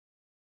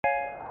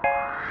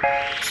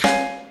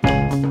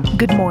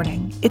Good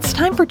morning. It's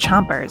time for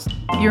Chompers,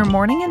 your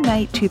morning and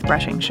night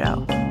toothbrushing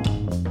show.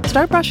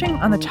 Start brushing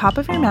on the top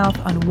of your mouth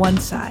on one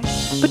side,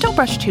 but don't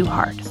brush too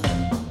hard.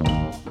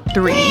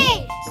 3,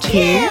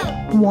 2,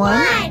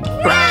 1,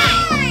 brush.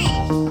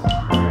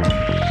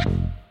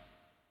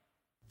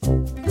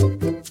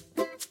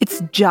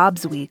 It's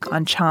Jobs Week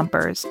on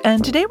Chompers,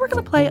 and today we're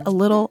going to play a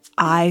little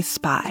I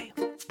Spy.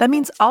 That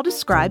means I'll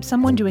describe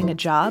someone doing a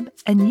job,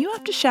 and you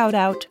have to shout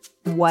out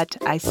what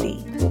I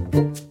see.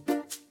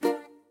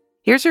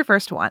 Here's your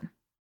first one.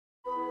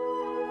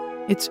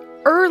 It's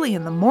early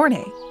in the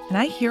morning, and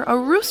I hear a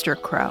rooster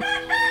crow.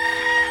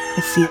 I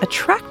see a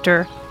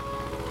tractor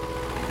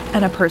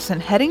and a person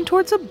heading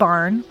towards a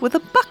barn with a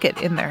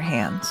bucket in their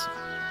hands.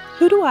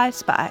 Who do I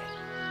spy?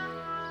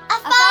 A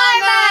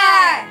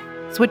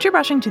farmer! Switch your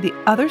brushing to the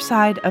other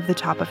side of the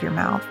top of your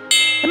mouth,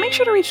 and make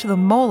sure to reach the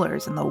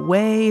molars in the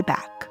way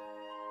back.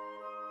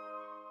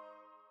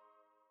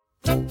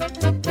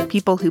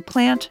 People who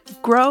plant,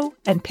 grow,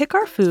 and pick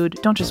our food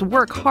don't just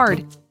work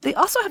hard, they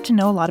also have to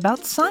know a lot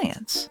about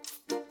science.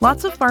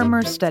 Lots of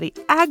farmers study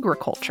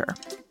agriculture.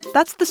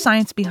 That's the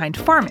science behind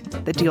farming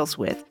that deals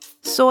with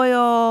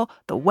soil,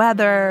 the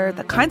weather,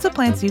 the kinds of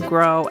plants you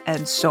grow,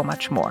 and so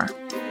much more.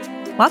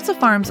 Lots of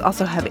farms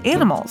also have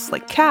animals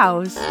like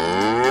cows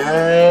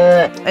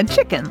and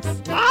chickens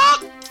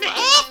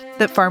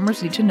that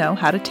farmers need to know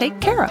how to take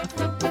care of.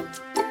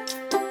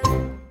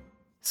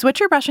 Switch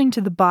your brushing to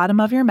the bottom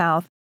of your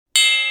mouth,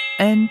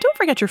 and don't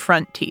forget your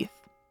front teeth.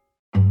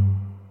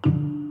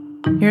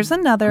 Here's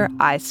another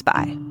I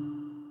Spy.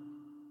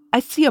 I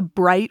see a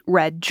bright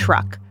red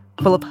truck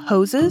full of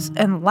hoses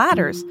and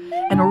ladders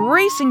and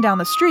racing down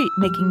the street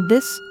making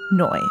this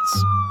noise.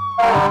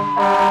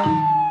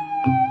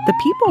 The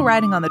people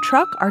riding on the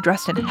truck are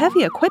dressed in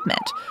heavy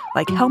equipment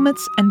like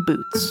helmets and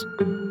boots.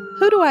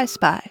 Who do I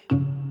spy?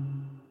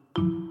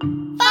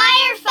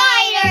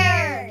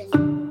 Firefighters!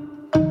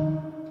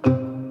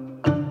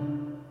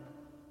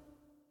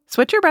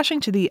 Switch your brushing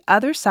to the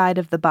other side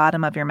of the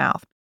bottom of your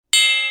mouth,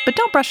 but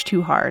don't brush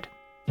too hard.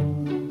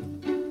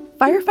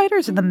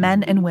 Firefighters are the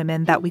men and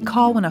women that we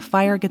call when a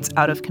fire gets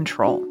out of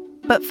control.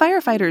 But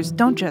firefighters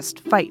don't just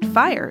fight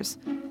fires.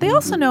 They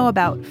also know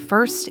about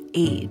first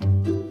aid.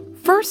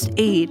 First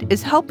aid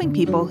is helping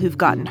people who've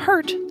gotten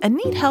hurt and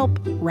need help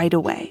right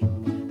away.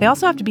 They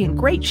also have to be in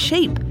great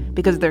shape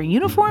because their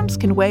uniforms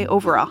can weigh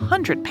over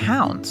 100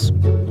 pounds.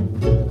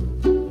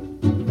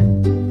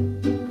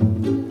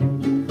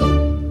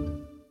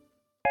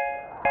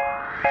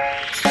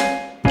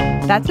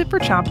 That's it for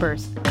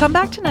Chompers. Come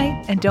back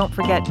tonight and don't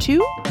forget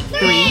to 3,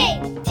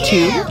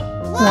 2,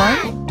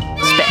 1,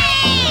 spit.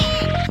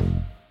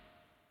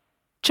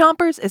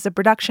 Chompers is a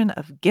production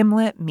of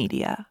Gimlet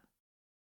Media.